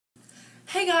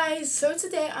Hey guys, so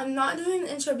today I'm not doing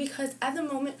the intro because at the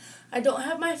moment I don't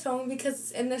have my phone because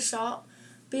it's in the shop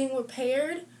being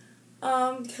repaired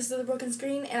because of the broken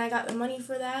screen and I got the money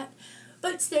for that.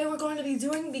 But today we're going to be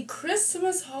doing the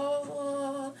Christmas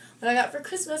haul, what I got for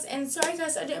Christmas. And sorry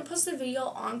guys, I didn't post a video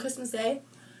on Christmas Day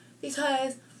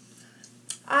because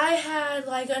I had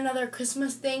like another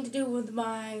Christmas thing to do with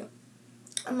my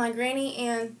granny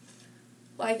and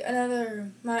like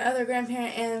my other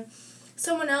grandparent and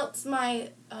someone else, my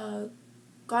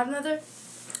godmother.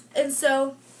 And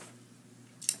so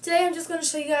today I'm just going to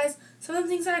show you guys some of the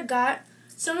things that I got.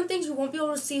 Some of the things you won't be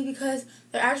able to see because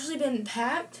they're actually been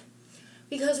packed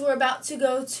because we're about to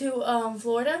go to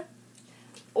Florida.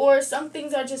 Or some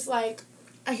things are just like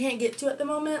I can't get to at the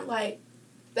moment, like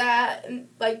that and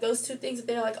like those two things that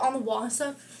they're like on the wall and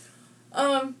stuff.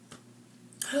 I'm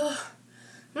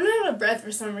running out of breath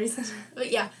for some reason.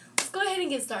 But yeah, let's go ahead and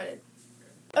get started.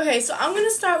 Okay, so I'm going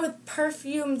to start with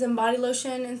perfumes and body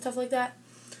lotion and stuff like that.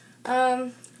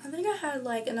 I think I had,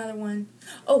 like, another one.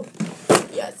 Oh,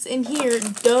 yeah, it's in here.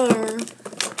 Duh.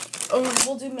 Oh,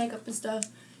 we'll do makeup and stuff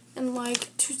in, like,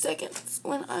 2 seconds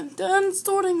when I'm done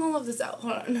sorting all of this out.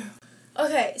 Hold on.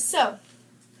 Okay, so,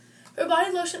 for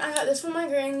body lotion, I got this from my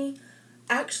granny.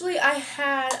 Actually, I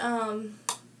had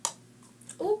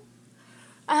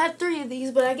 3 of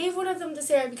these, but I gave one of them to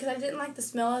Sarah because I didn't like the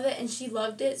smell of it, and she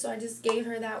loved it, so I just gave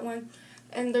her that one.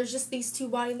 And there's just these 2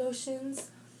 body lotions.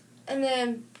 And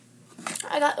then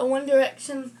I got the One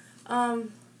Direction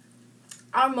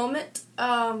Our Moment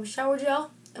shower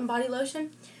gel and body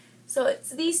lotion. So it's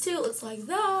these 2. It looks like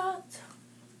that.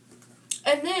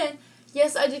 And then,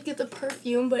 yes, I did get the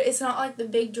perfume, but it's not like the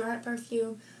big giant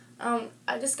perfume.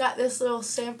 I just got this little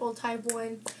sample type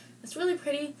one. It's really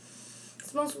pretty. It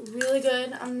smells really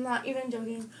good. I'm not even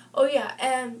joking. Oh yeah,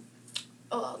 and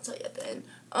I'll tell you at the end.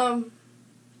 And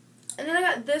then I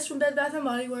got this from Bed Bath &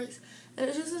 Body Works, and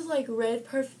it's just this like red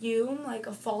perfume, like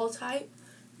a fall type.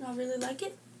 And I really like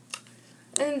it.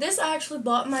 And this I actually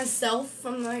bought myself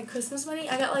from my Christmas money.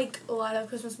 I got like a lot of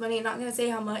Christmas money. I'm not gonna say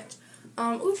how much.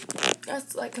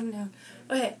 That's like coming down.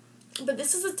 Okay, but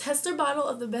this is a tester bottle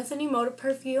of the Bethany Moda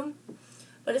perfume,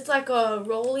 but it's like a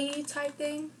rolly type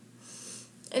thing.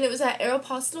 And it was at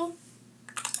Aeropostale.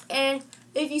 And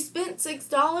if you spent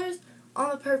 $6 on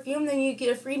the perfume, then you get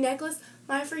a free necklace.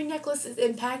 My free necklace is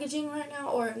in packaging right now,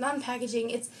 or not in packaging,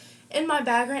 it's in my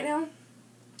bag right now,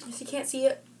 if you can't see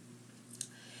it.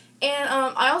 And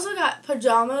I also got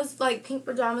pajamas, like pink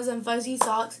pajamas and fuzzy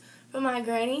socks from my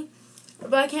granny.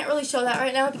 But I can't really show that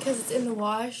right now because it's in the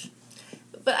wash.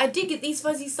 But I did get these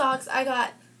fuzzy socks. I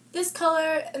got this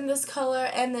color, and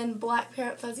then black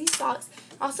pair of fuzzy socks.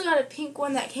 I also got a pink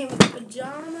one that came with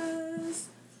pajamas.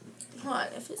 Hold on,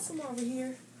 if it's somewhere over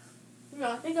here.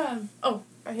 No, I think oh,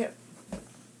 right here.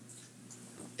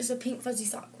 It's a pink fuzzy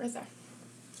sock right there.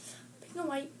 Pink and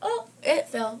white. Oh, it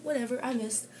fell. Whatever, I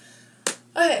missed.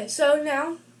 Okay, so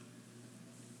now,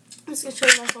 I'm just going to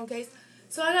show you my phone case.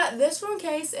 So I got this phone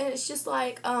case, and it's just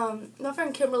like, my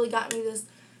friend Kimberly got me this.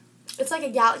 It's like a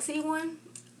Galaxy one.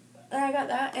 And I got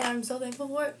that, and I'm so thankful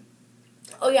for it.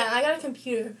 Oh, yeah, and I got a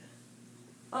computer.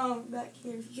 Back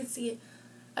here, if you can see it.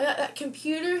 I got that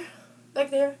computer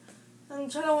back there. I'm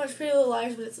trying to watch Pretty Little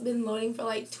Liars, but it's been loading for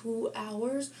like 2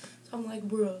 hours. So I'm like,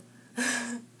 bruh.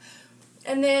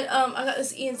 And then, I got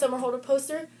this Ian Somerhalder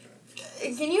poster.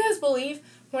 And can you guys believe,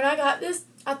 when I got this,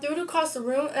 I threw it across the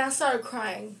room, and I started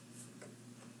crying.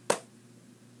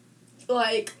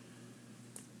 Like,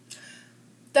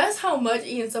 that's how much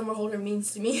Ian Somerhalder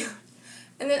means to me.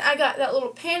 And then I got that little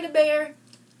panda bear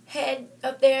head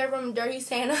up there from Dirty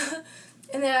Santa.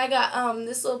 And then I got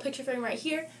this little picture frame right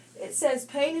here. It says,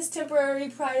 "Pain is temporary,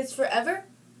 pride is forever."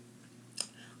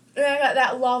 And I got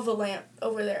that lava lamp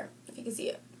over there, if you can see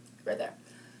it, right there.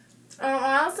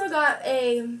 I also got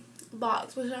a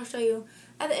box, which I'll show you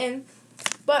at the end.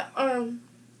 But I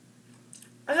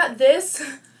got this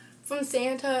from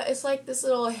Santa. It's like this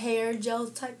little hair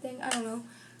gel type thing. I don't know.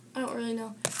 I don't really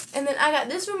know. And then I got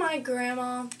this from my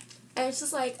grandma. And it's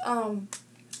just like, when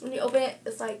you open it,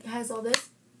 it's like, it has all this.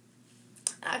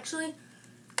 Actually,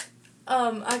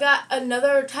 I got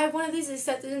another type one of these,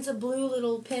 except it's a blue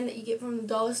little pen that you get from the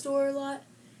dollar store a lot.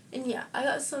 And yeah, I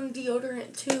got some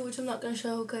deodorant too, which I'm not going to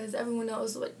show because everyone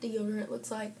knows what deodorant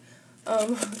looks like.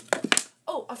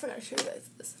 Oh, I forgot to show you guys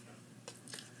this.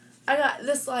 I got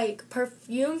this like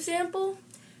perfume sample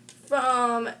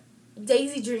from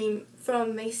Daisy Dream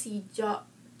from Marcy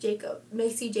Jacob,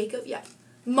 yeah.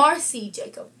 Marcy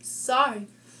Jacob, sorry.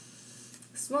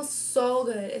 It smells so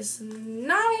good. It's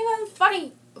not even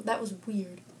funny. That was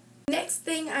weird. Next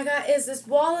thing I got is this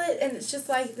wallet, and it's just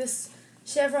like this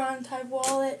chevron type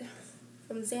wallet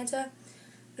from Santa.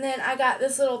 And then I got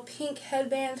this little pink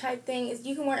headband type thing.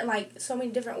 You can wear it in like so many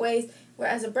different ways. Wear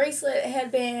it as a bracelet, a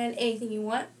headband, anything you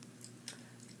want.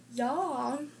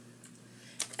 Yeah.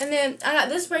 And then I got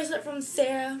this bracelet from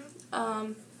Sarah.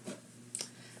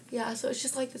 Yeah, so it's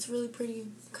just like this really pretty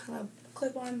kind of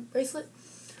clip-on bracelet.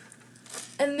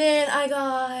 And then I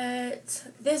got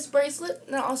this bracelet,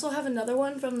 and I also have another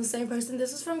one from the same person.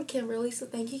 This is from Kimberly, so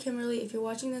thank you, Kimberly. If you're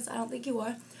watching this, I don't think you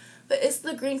are. But it's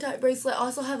the green type bracelet. I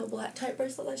also have a black type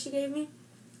bracelet that she gave me.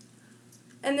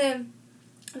 And then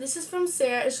this is from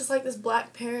Sarah. It's just like this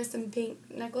black Paris and pink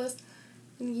necklace.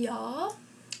 Yeah.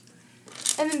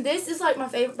 And then this is like my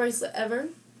favorite bracelet ever.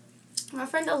 My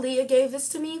friend Aaliyah gave this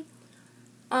to me.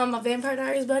 My Vampire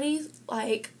Diaries buddies.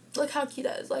 Like, look how cute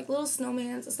that is. Like, little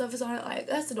snowmans and stuff is on it. Like,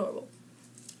 that's adorable.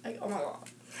 Like, oh my god.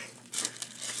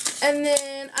 And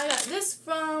then I got this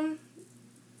from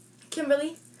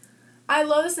Kimberly. I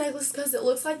love this necklace because it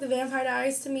looks like the Vampire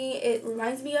Diaries to me. It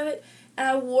reminds me of it. And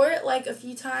I wore it like a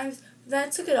few times. Then I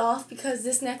took it off because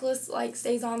this necklace like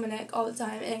stays on my neck all the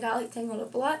time. And it got like tangled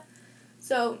up a lot.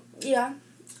 So, yeah.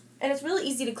 And it's really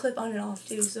easy to clip on and off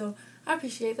too. So, I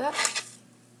appreciate that.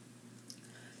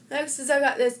 Next is I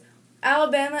got this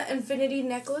Alabama Infinity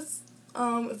necklace.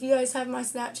 If you guys have my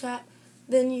Snapchat,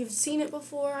 then you've seen it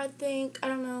before, I think. I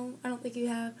don't know. I don't think you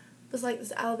have. It's like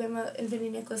this Alabama Infinity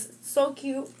necklace. It's so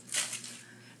cute.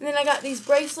 And then I got these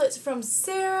bracelets from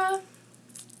Sarah.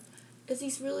 It's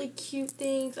these really cute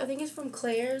things. I think it's from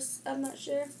Claire's. I'm not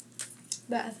sure.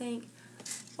 But I think.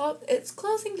 Well, it's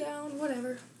closing down.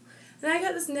 Whatever. And I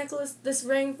got this necklace, this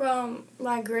ring from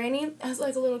my granny. It has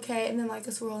like a little K and then like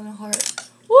a swirl and a heart.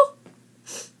 Woo!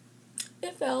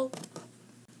 It fell.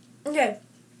 Okay.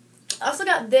 I also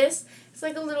got this. It's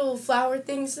like a little flower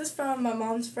thing. This is from my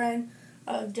mom's friend,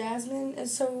 Jasmine. And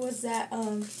so was that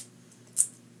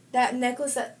that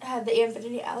necklace that had the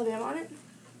Infinity Alabama on it.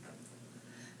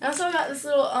 I also got this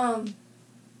little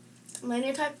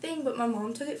lanyard type thing, but my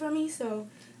mom took it from me, so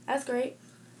that's great.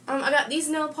 I got these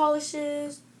nail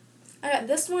polishes. I got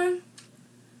this one.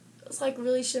 It's like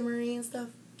really shimmery and stuff.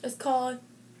 It's called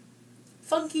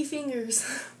Funky Fingers.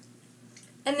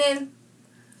 And then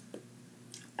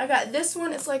I got this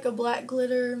one. It's like a black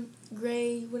glitter,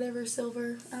 gray, whatever,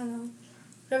 silver. I don't know.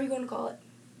 Whatever you want to call it.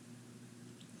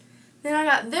 Then I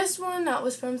got this one. That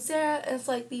was from Sarah. And it's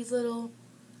like these little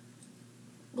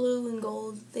blue and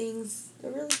gold things.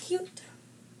 They're really cute.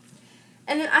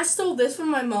 And then I stole this from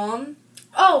my mom.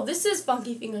 Oh, this is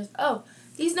Funky Fingers. Oh,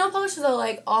 these nail polishes are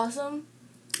like awesome.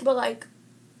 But like,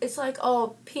 it's like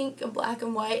all pink and black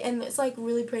and white. And it's like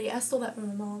really pretty. I stole that from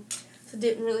my mom. So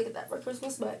didn't really get that for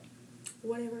Christmas, but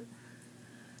whatever.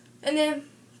 And then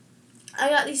I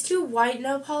got these two white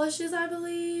nail polishes, I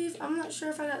believe. I'm not sure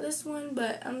if I got this one,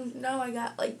 but no, I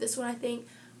got like this one, I think.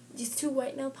 These two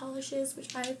white nail polishes,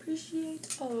 which I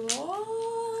appreciate a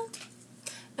lot.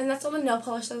 And that's all the nail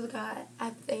polishes I got,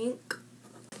 I think.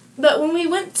 But when we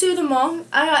went to the mall,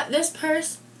 I got this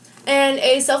purse and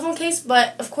a cell phone case,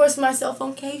 but of course my cell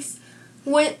phone case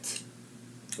went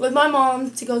with my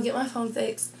mom to go get my phone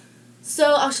fixed.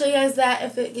 So I'll show you guys that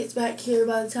if it gets back here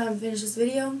by the time I finish this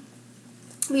video.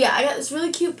 But yeah, I got this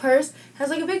really cute purse. It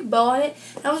has like a big bow on it.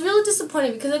 And I was really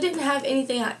disappointed because I didn't have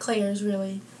anything at Claire's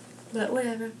really. But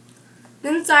whatever.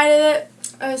 Then inside of it,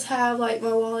 I just have like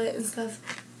my wallet and stuff.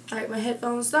 Like my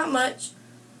headphones, not much.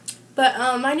 But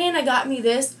my Nana got me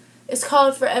this. It's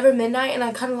called Forever Midnight and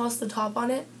I kind of lost the top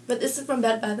on it. But this is from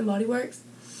Bed Bath & Body Works.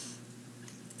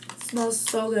 It smells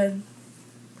so good.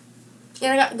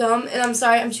 And I got gum, and I'm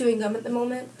sorry, I'm chewing gum at the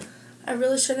moment. I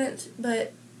really shouldn't,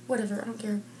 but whatever, I don't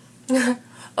care.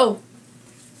 Oh,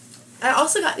 I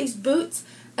also got these boots,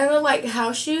 and they're like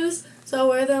house shoes, so I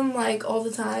wear them like all the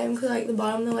time, because like the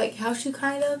bottom, they're like house shoe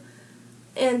kind of.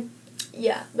 And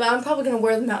yeah, but I'm probably going to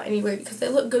wear them out anyway, because they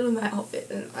look good with my outfit,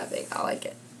 and I think I like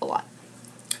it a lot.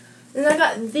 And I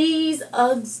got these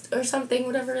Uggs, or something,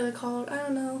 whatever they're called, I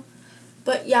don't know.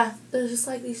 But yeah, they're just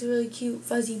like these really cute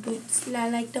fuzzy boots, and I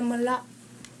like them a lot.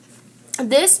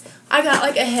 This, I got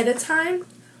like ahead of time.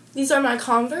 These are my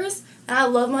Converse, and I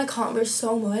love my Converse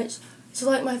so much. It's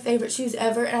like my favorite shoes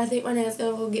ever, and I think my Nana's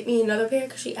going to go get me another pair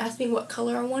because she asked me what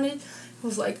color I wanted. I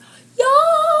was like,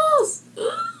 yes!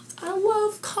 I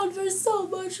love Converse so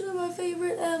much. They're my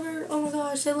favorite ever. Oh my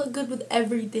gosh, they look good with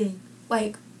everything.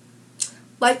 Like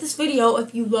this video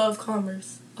if you love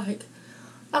Converse. Like,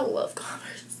 I love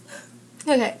Converse.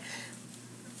 Okay.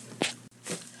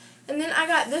 And then I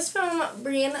got this from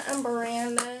Brianna and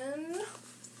Brandon.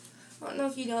 I don't know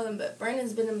if you know them, but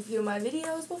Brandon's been in a few of my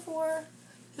videos before.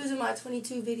 He was in my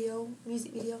 22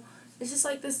 music video. It's just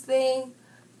like this thing,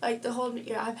 like to hold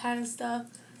your iPad and stuff.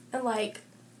 And like,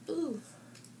 ooh,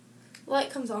 the light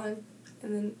comes on.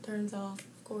 and then turns off,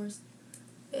 of course.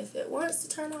 If it wants to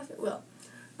turn off, it will.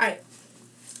 Alright.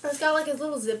 It's got like a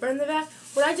little zipper in the back.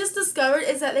 What I just discovered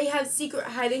is that they have secret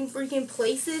hiding freaking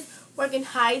places where I can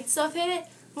hide stuff in it.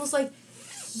 I was like,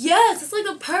 yes, it's like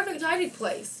a perfect hiding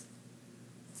place.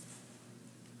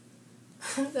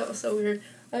 That was so weird.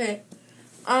 Okay.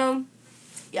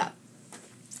 Yeah.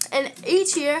 And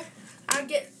each year, I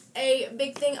get a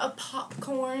big thing of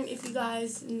popcorn, if you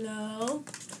guys know.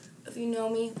 If you know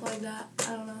me like that.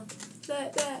 I don't know.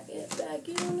 Back,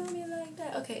 you don't know me like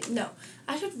that. Okay, no.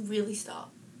 I should really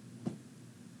stop.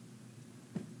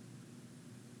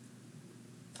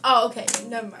 Oh, okay.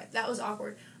 Never mind. That was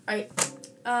awkward. Alright.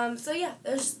 So yeah,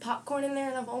 there's just popcorn in there,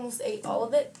 and I've almost ate all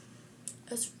of it.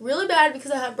 It's really bad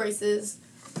because I have braces.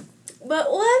 But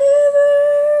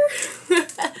whatever.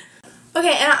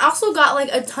 Okay, and I also got like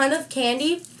a ton of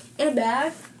candy in a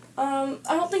bag. I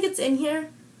don't think it's in here.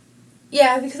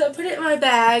 Yeah, because I put it in my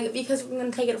bag because we're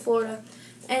going to take it to Florida.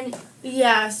 And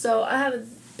yeah, so I have a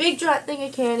big giant thing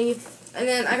of candy. And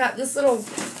then I got this little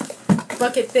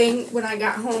bucket thing when I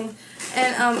got home.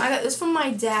 And I got this from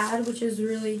my dad, which is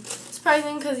really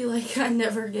surprising because I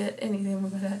never get anything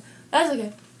from my dad. That's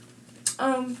okay.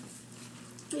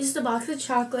 Just a box of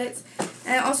chocolates.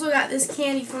 And I also got this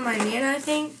candy from my Nana, I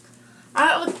think. I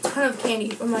got a ton of candy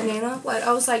from my Nana. Like,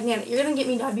 I was like, Nana, you're going to get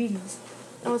me diabetes.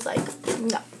 I was like,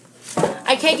 no.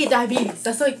 I can't get diabetes.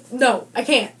 That's like, no, I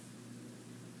can't.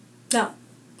 No.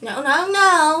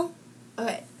 No.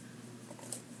 Okay.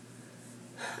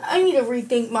 I need to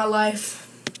rethink my life.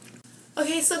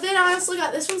 Okay, so then I also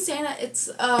got this from Santa. It's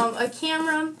a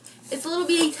camera. It's a little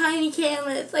bitty tiny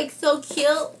camera. It's like so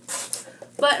cute.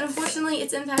 But unfortunately,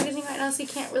 it's in packaging right now, so you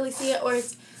can't really see it, or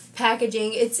it's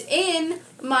packaging. It's in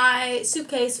my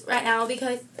suitcase right now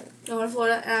because I'm going to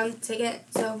Florida and I'm taking it.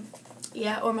 So,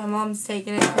 yeah, or my mom's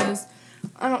taking it because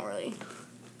I don't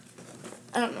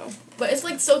know. But it's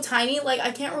like so tiny, like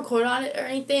I can't record on it or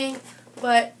anything.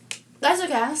 But that's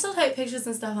okay. I can still take pictures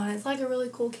and stuff on it. It's like a really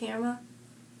cool camera.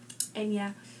 And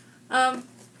yeah. And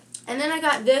then I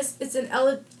got this. It's an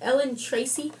Ellen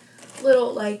Tracy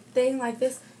little like thing like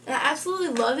this. And I absolutely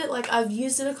love it. Like, I've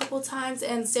used it a couple times,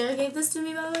 and Sarah gave this to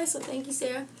me, by the way, so thank you,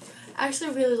 Sarah. I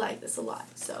actually really like this a lot,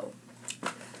 so.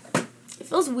 It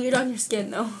feels weird on your skin,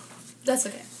 though. That's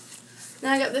okay.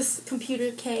 Then I got this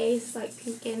computer case, like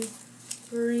pink and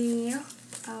green.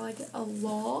 I like it a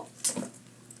lot.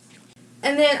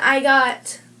 And then I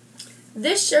got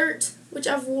this shirt, which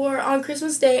I've wore on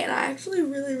Christmas Day, and I actually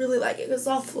really, really like it because it's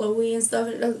all flowy and stuff,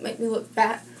 and it doesn't make me look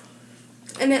fat.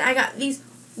 And then I got these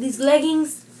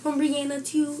leggings from Brianna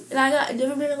too, and I got a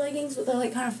different pair of leggings, but they're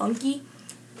like kind of funky.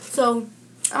 So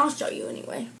I'll show you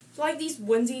anyway. So like these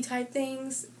onesie type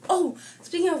things. Oh,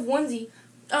 speaking of onesie,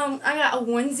 I got a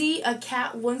onesie, a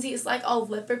cat onesie. It's like all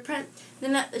leopard print.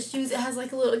 Then at the shoes, it has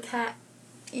like a little cat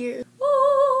ear.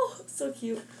 Oh, so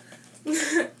cute.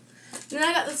 Then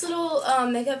I got this little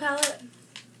makeup palette.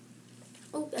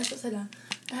 Oh, that's upside down.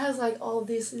 It has like all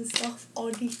this and stuff,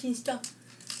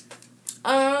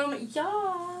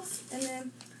 yeah. And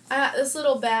then I got this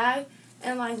little bag,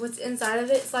 and like what's inside of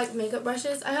it, it's like makeup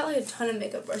brushes. I got like a ton of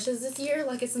makeup brushes this year.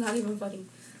 Like, it's not even funny.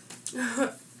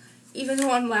 Even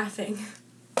though I'm laughing.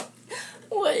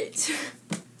 What?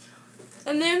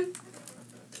 And then,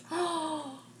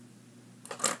 oh,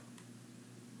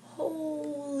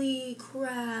 holy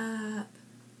crap.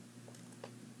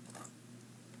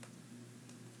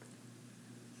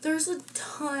 There's a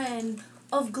ton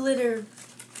of glitter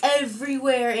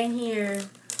everywhere in here.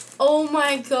 Oh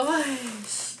my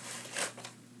gosh.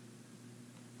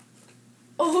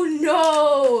 Oh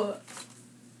no.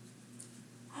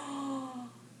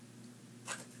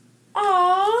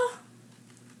 Aww.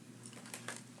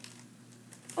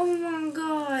 Oh my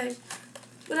gosh.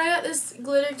 But I got this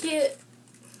glitter kit.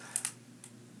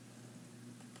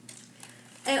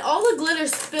 And all the glitter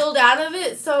spilled out of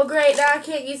it. So great. Now I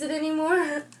can't use it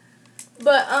anymore.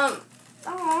 But, aww.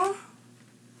 I'll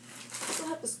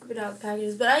have to scoop it out of the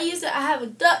packages. But I use it. I have a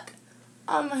duck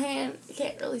on my hand. You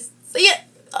can't really see it.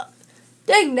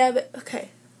 Dang nabbit. Okay.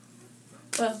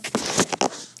 Well,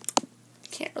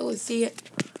 can't really see it.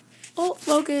 Oh,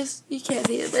 focus. You can't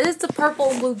see it. But it's a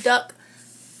purple and blue duck.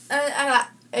 And I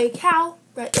got a cow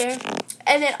right there.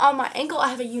 And then on my ankle, I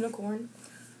have a unicorn.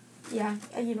 Yeah,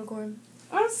 a unicorn.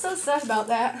 I'm so sad about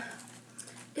that.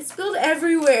 It spilled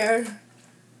everywhere.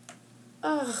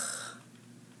 Ugh.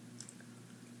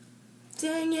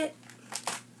 Dang it.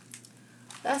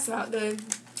 That's not good.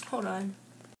 Hold on.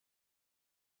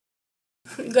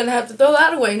 I'm gonna have to throw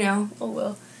that away now. Oh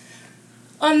well.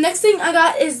 Next thing I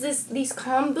got is these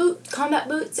combat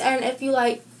boots, and if you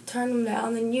like turn them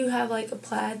down, then you have like a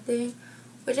plaid thing.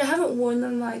 which I haven't worn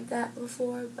them like that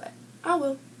before, but I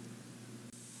will.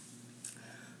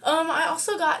 I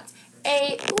also got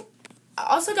a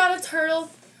turtle,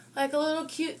 like a little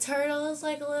cute turtle. It's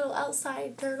like a little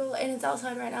outside turtle, and it's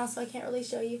outside right now, so I can't really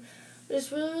show you. But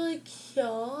it's really, really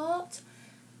cute.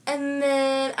 And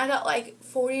then I got like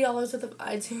 $40 worth of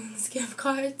iTunes gift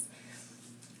cards.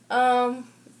 And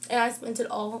I spent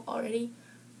it all already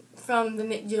from the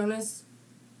Nick Jonas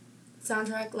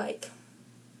soundtrack. Like,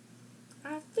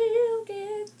 I still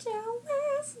get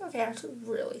jealous. Okay, I should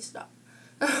really stop.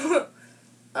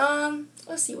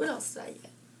 Let's see, what else did I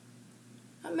get?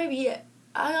 Maybe it.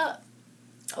 I got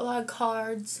a lot of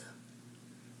cards,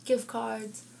 gift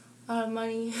cards, a lot of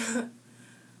money.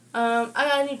 I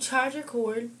got a new charger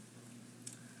cord.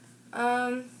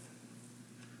 I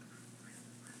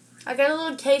got a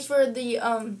little case for the,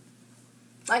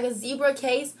 like a zebra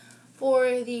case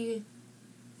for the,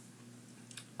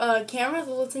 camera, the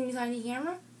little teeny tiny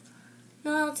camera.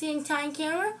 The little teeny tiny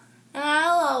camera. And I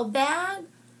got a little bag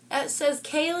that says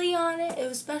Kaylee on it. It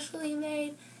was specially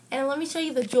made. And let me show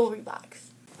you the jewelry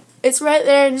box. It's right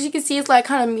there, and as you can see, it's like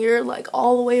kind of mirrored like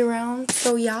all the way around.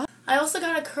 So yeah. I also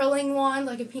got a curling wand,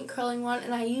 like a pink curling wand,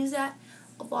 and I use that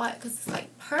a lot because it's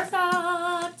like perfect.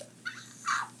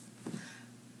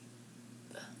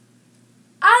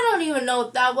 I don't even know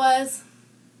what that was.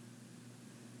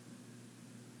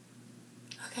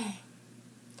 Okay.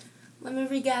 Let me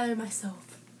regather myself.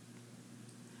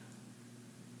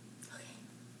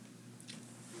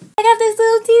 I got this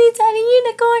little teeny tiny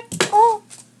unicorn. Oh.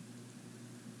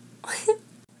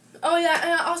 Oh yeah,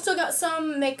 and I also got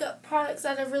some makeup products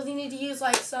that I really need to use,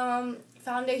 like some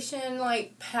foundation,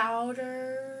 like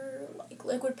powder, like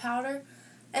liquid powder.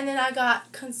 And then I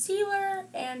got concealer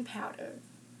and powder.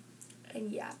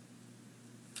 And yeah.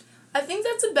 I think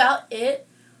that's about it.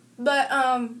 But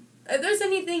if there's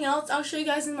anything else, I'll show you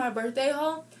guys in my birthday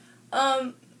haul.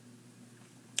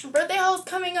 Birthday haul is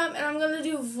coming up, and I'm gonna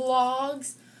do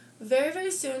vlogs very, very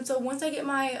soon. So once I get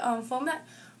my phone back,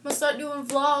 I'm going to start doing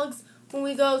vlogs when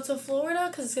we go to Florida,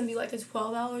 because it's going to be like a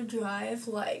 12-hour drive.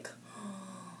 Like,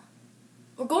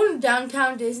 we're going to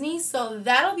downtown Disney, so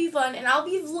that'll be fun. And I'll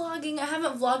be vlogging. I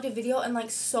haven't vlogged a video in like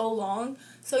so long,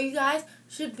 so you guys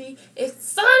should be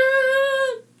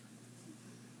excited.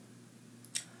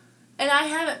 And I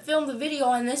haven't filmed a video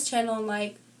on this channel in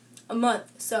like a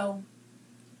month, so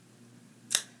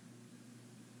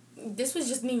this was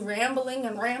just me rambling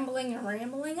and rambling and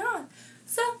rambling on.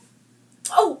 So,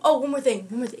 one more thing.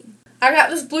 I got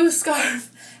this blue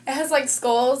scarf. It has like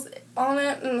skulls on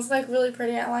it, and it's like really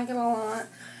pretty. I like it a lot.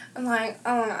 I'm like,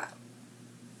 oh my god.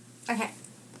 Okay.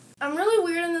 I'm really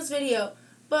weird in this video,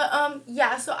 but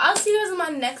yeah. So I'll see you guys in my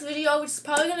next video, which is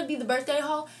probably gonna be the birthday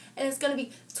haul, and it's gonna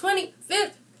be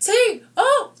 2015.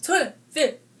 Oh,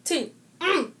 2015.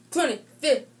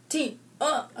 2015.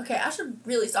 Okay, I should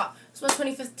really stop. It's my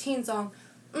 2015 song.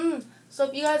 So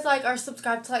if you guys like are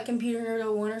subscribed to like Computer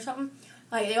Nerd 01 or something,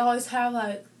 like they always have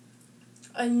like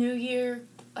a new year,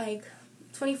 like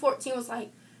 2014 was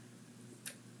like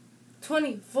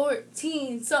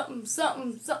 2014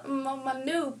 something on my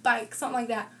new bike, something like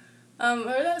that. Or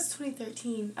that was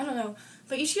 2013. I don't know.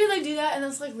 But you should really do that, and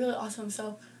that's like really awesome.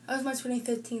 So that was my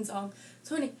 2015 song.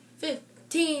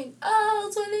 2015.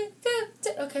 Oh,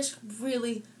 2015. Okay, I should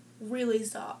really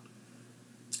stop.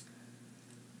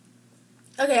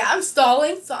 Okay, I'm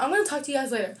stalling, so I'm going to talk to you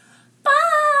guys later. Bye!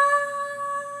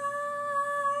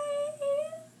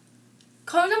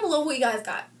 Comment down below what you guys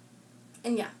got.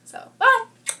 And yeah, so bye!